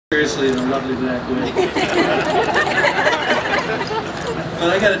actually in a lovely black way. But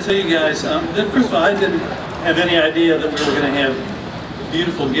I got to tell you guys, first of all, I didn't have any idea that we were going to have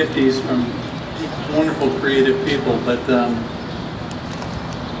beautiful gifties from wonderful, creative people. But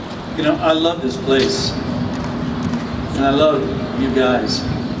you know, I love this place, and I love you guys.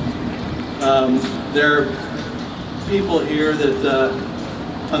 There are people here that,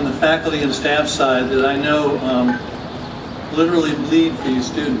 on the faculty and staff side, that I know literally bleed for you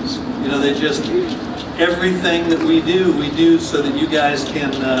students. You know, they just, everything that we do so that you guys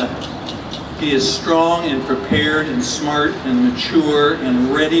can be as strong and prepared and smart and mature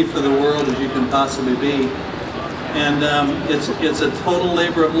and ready for the world as you can possibly be. And it's a total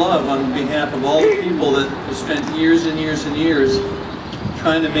labor of love on behalf of all the people that have spent years and years and years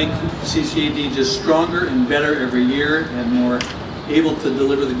trying to make CCAD just stronger and better every year and more able to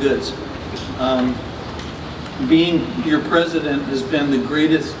deliver the goods. Being your president has been the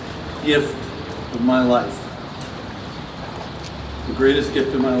greatest gift of my life. The greatest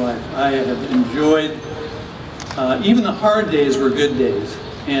gift of my life. I have enjoyed, even the hard days were good days.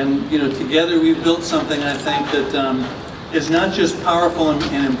 And you know, together we've built something, I think, that is not just powerful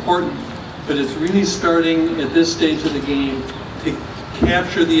and important, but it's really starting at this stage of the game to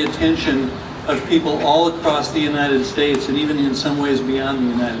capture the attention of people all across the United States, and even in some ways beyond the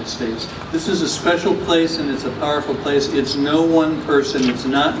United States. This is a special place, and it's a powerful place. It's no one person. It's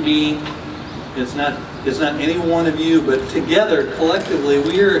not me. It's not any one of you, but together, collectively,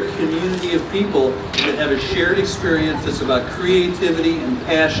 we are a community of people that have a shared experience that's about creativity and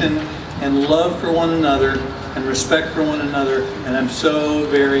passion and love for one another and respect for one another. And I'm so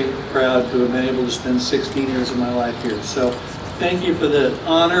very proud to have been able to spend 16 years of my life here. So thank you for the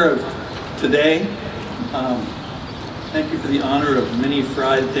honor of today. Thank you for the honor of many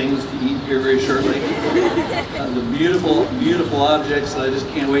fried things to eat here very shortly. The beautiful, beautiful objects that I just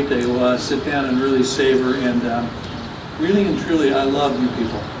can't wait to sit down and really savor. And really and truly, I love you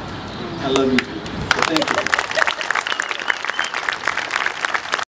people. I love you people. So thank you.